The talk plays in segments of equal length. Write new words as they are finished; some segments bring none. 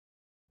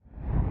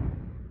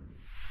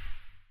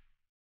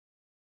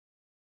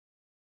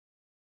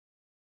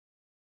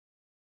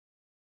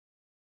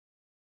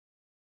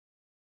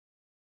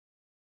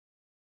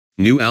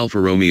New Alfa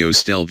Romeo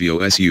Stelvio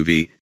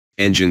SUV,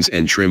 engines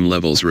and trim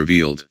levels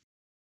revealed.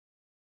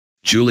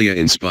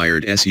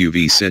 Giulia-inspired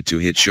SUV set to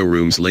hit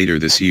showrooms later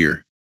this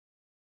year.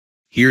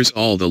 Here's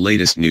all the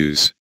latest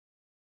news.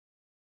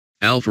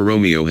 Alfa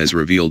Romeo has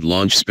revealed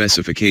launch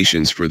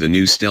specifications for the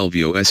new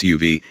Stelvio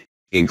SUV,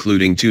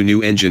 including 2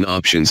 new engine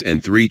options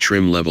and 3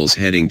 trim levels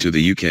heading to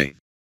the UK.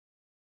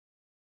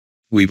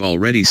 We've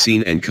already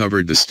seen and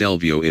covered the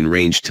Stelvio in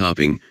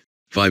range-topping,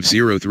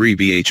 503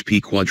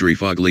 bhp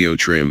Quadrifoglio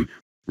trim,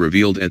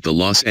 revealed at the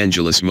Los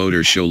Angeles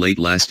Motor Show late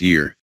last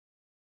year.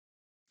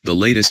 The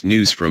latest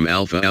news from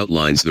Alfa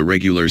outlines the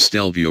regular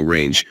Stelvio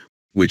range,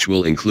 which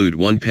will include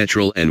 1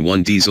 petrol and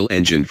 1 diesel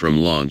engine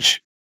from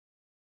launch.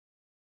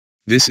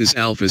 This is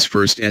Alfa's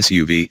first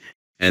SUV,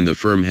 and the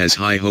firm has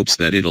high hopes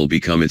that it'll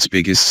become its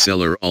biggest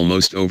seller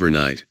almost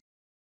overnight.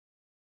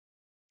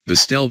 The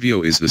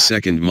Stelvio is the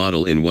second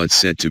model in what's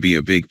set to be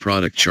a big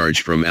product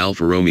charge from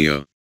Alfa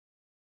Romeo.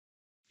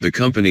 The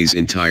company's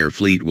entire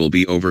fleet will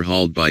be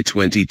overhauled by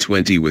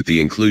 2020 with the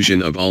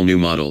inclusion of all new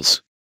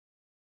models.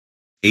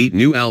 8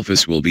 new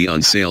Alfas will be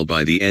on sale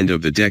by the end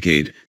of the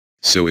decade,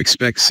 so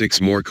expect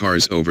 6 more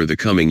cars over the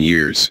coming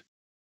years.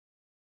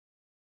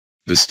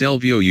 The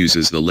Stelvio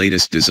uses the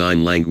latest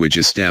design language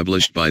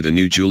established by the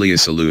new Giulia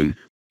Saloon,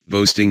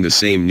 boasting the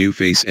same new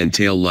face and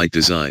tail light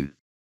design.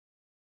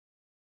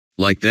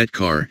 Like that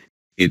car,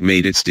 it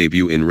made its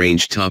debut in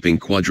range-topping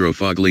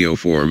Quadrifoglio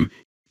form,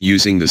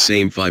 using the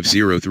same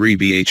 503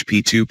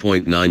 bhp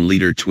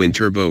 2.9-liter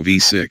twin-turbo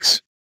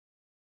V6.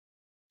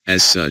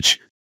 As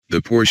such,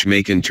 the Porsche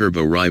Macan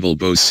turbo rival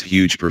boasts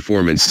huge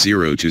performance.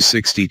 0 to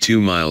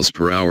 62 miles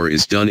per hour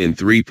is done in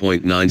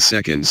 3.9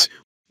 seconds,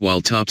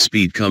 while top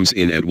speed comes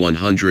in at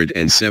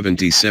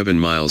 177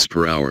 miles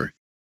per hour.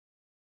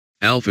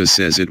 Alfa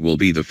says it will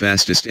be the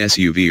fastest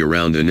SUV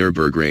around the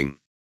Nürburgring.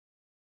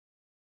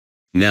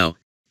 Now,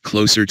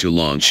 closer to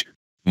launch,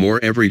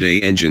 more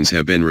everyday engines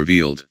have been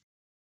revealed.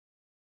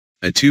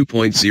 A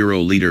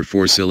 2.0-liter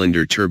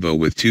 4-cylinder turbo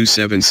with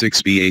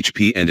 276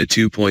 bhp and a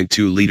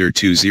 2.2-liter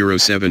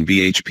 207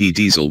 bhp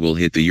diesel will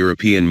hit the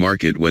European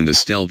market when the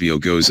Stelvio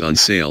goes on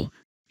sale,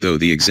 though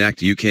the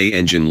exact UK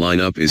engine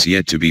lineup is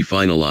yet to be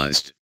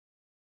finalized.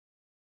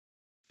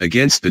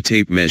 Against the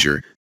tape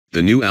measure,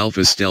 the new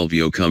Alfa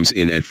Stelvio comes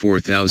in at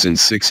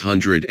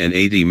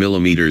 4,680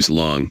 mm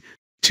long,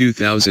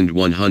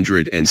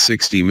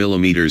 2,160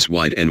 mm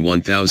wide and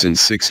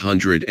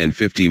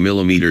 1,650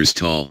 mm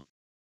tall.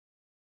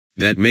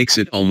 That makes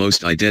it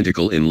almost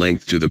identical in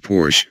length to the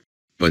Porsche,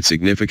 but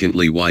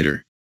significantly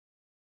wider.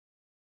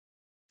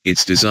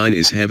 Its design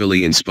is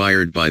heavily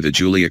inspired by the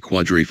Giulia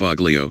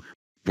Quadrifoglio,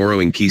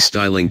 borrowing key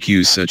styling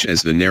cues such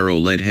as the narrow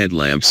LED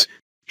headlamps,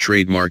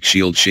 trademark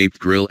shield-shaped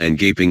grille and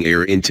gaping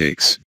air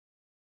intakes.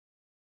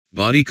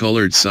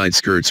 Body-colored side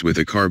skirts with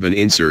a carbon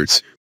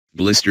inserts,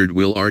 blistered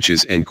wheel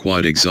arches and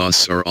quad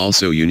exhausts are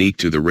also unique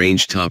to the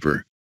range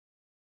topper.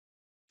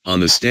 On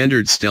the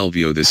standard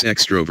Stelvio, this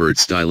extrovert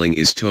styling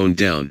is toned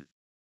down.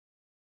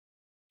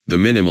 The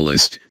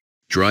minimalist,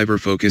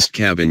 driver-focused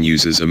cabin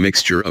uses a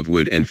mixture of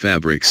wood and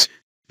fabrics,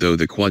 though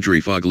the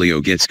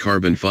Quadrifoglio gets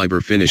carbon fiber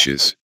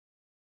finishes.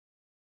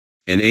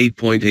 An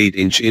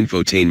 8.8-inch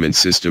infotainment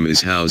system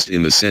is housed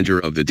in the center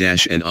of the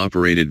dash and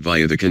operated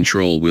via the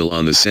control wheel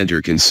on the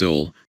center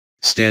console,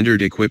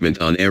 standard equipment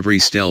on every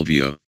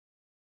Stelvio.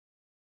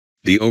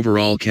 The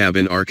overall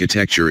cabin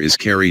architecture is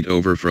carried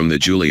over from the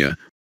Giulia,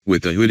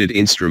 with the hooded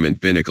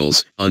instrument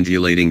binnacles,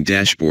 undulating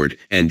dashboard,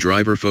 and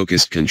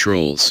driver-focused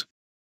controls.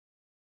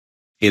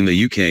 In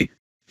the UK,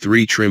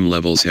 3 trim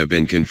levels have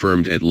been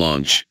confirmed at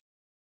launch.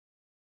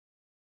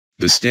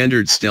 The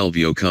standard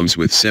Stelvio comes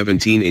with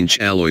 17-inch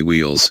alloy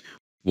wheels,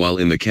 while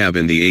in the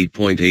cabin the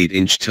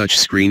 8.8-inch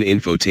touchscreen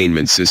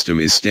infotainment system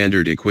is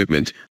standard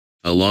equipment,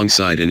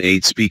 alongside an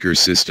 8-speaker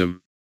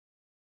system.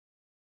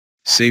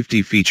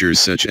 Safety features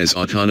such as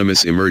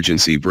autonomous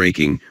emergency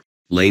braking,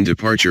 lane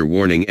departure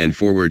warning and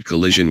forward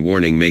collision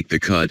warning make the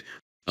cut,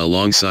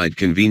 alongside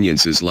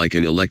conveniences like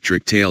an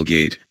electric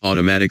tailgate,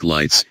 automatic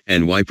lights,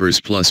 and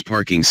wipers plus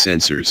parking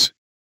sensors.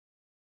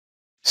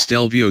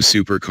 Stelvio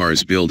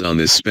supercars build on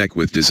this spec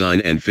with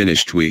design and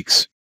finish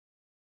tweaks.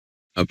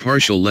 A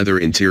partial leather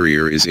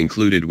interior is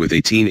included with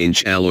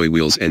 18-inch alloy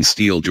wheels and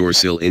steel door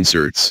sill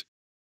inserts.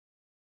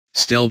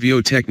 Stelvio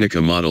Technica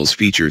models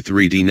feature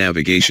 3D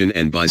navigation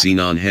and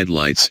bi-xenon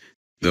headlights,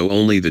 though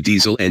only the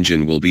diesel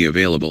engine will be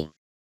available.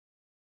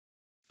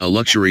 A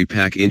luxury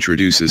pack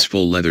introduces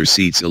full leather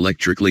seats,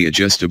 electrically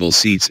adjustable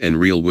seats and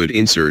real wood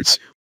inserts,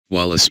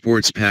 while a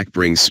sports pack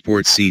brings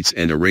sports seats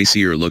and a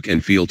racier look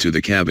and feel to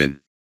the cabin.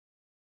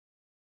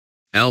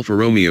 Alfa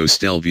Romeo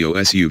Stelvio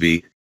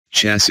SUV,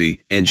 chassis,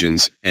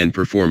 engines, and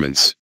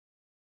performance.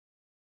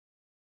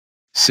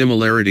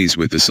 Similarities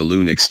with the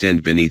saloon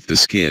extend beneath the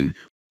skin,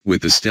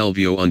 with the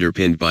Stelvio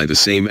underpinned by the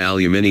same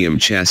aluminium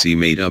chassis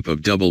made up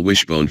of double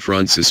wishbone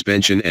front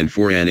suspension and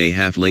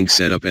 4.5-link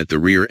setup at the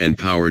rear and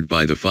powered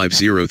by the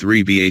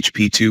 503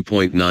 bhp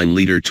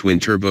 2.9-liter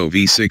twin-turbo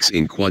V6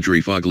 in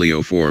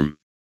Quadrifoglio form.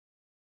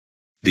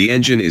 The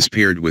engine is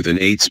paired with an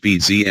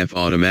 8-speed ZF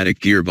automatic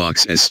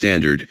gearbox as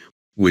standard,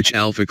 which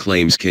Alfa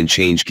claims can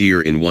change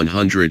gear in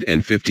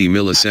 150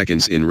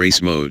 milliseconds in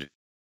race mode.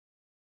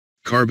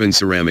 Carbon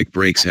ceramic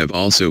brakes have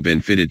also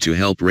been fitted to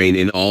help rein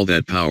in all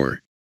that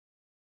power.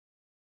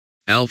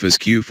 Alfa's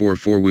Q4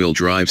 four-wheel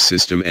drive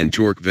system and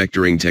torque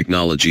vectoring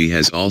technology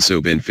has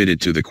also been fitted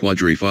to the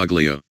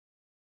Quadrifoglio.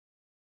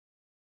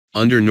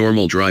 Under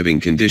normal driving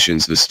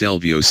conditions, the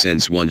Stelvio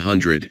sends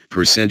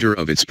 100%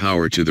 of its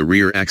power to the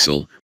rear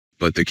axle,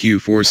 but the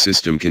Q4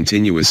 system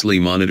continuously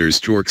monitors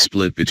torque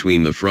split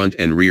between the front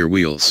and rear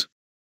wheels.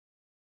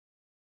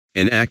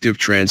 An active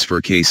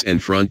transfer case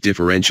and front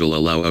differential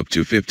allow up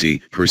to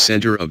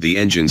 50% of the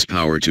engine's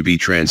power to be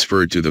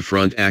transferred to the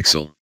front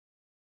axle.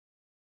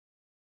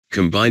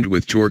 Combined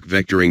with torque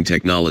vectoring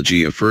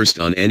technology, a first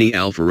on any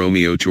Alfa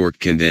Romeo, torque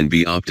can then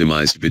be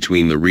optimized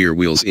between the rear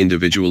wheels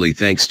individually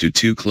thanks to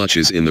two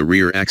clutches in the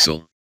rear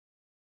axle.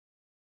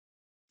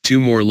 Two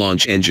more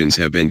launch engines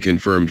have been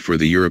confirmed for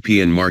the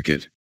European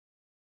market.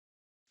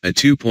 A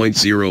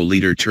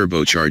 2.0-liter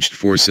turbocharged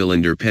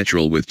four-cylinder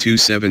petrol with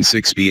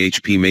 276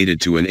 bhp mated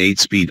to an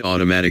 8-speed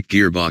automatic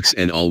gearbox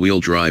and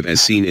all-wheel drive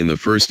as seen in the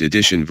first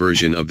edition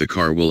version of the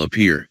car will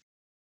appear.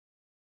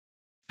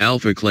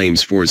 Alfa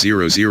claims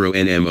 400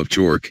 Nm of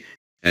torque,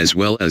 as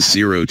well as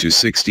 0 to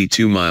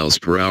 62 miles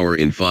per hour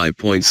in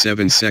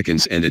 5.7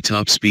 seconds and a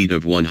top speed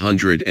of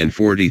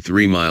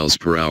 143 miles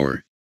per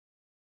hour.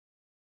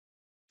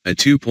 A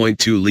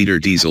 2.2-liter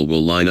diesel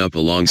will line up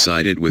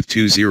alongside it with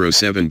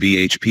 207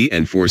 bhp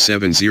and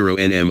 470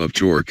 Nm of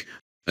torque,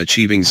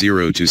 achieving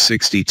 0 to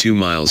 62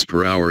 miles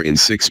per hour in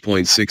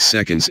 6.6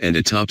 seconds and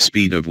a top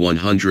speed of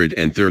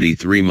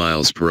 133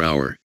 miles per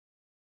hour.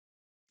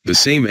 The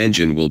same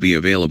engine will be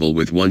available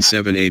with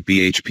 178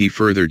 bhp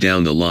further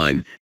down the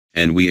line,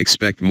 and we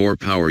expect more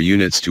power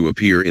units to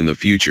appear in the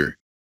future.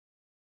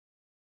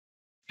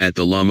 At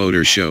the La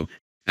Motor Show,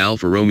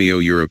 Alfa Romeo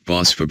Europe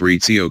boss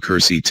Fabrizio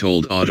Cursi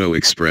told Auto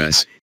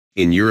Express,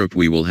 "In Europe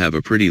we will have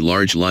a pretty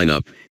large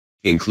lineup,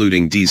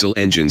 including diesel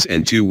engines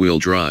and two-wheel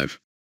drive."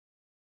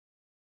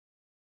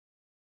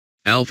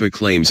 Alfa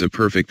claims a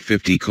perfect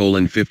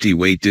 50/50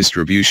 weight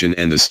distribution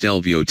and the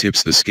Stelvio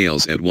tips the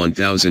scales at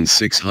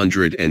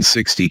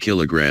 1,660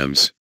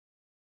 kilograms.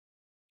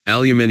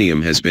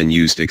 Aluminium has been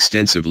used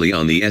extensively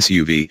on the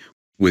SUV,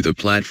 with a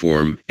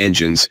platform,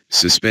 engines,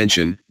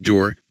 suspension,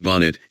 door,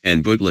 bonnet,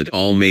 and bootlet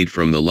all made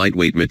from the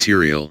lightweight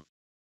material.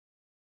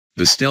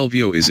 The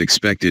Stelvio is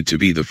expected to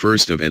be the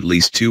first of at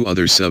least two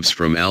other SUVs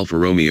from Alfa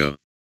Romeo.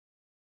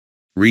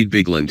 Reid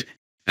Bigland,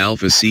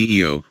 Alfa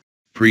CEO,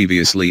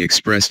 previously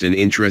expressed an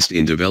interest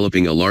in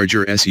developing a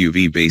larger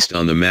SUV based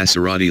on the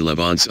Maserati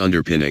Levant's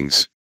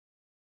underpinnings.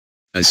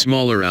 A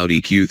smaller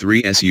Audi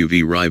Q3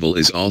 SUV rival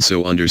is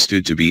also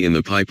understood to be in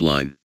the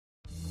pipeline.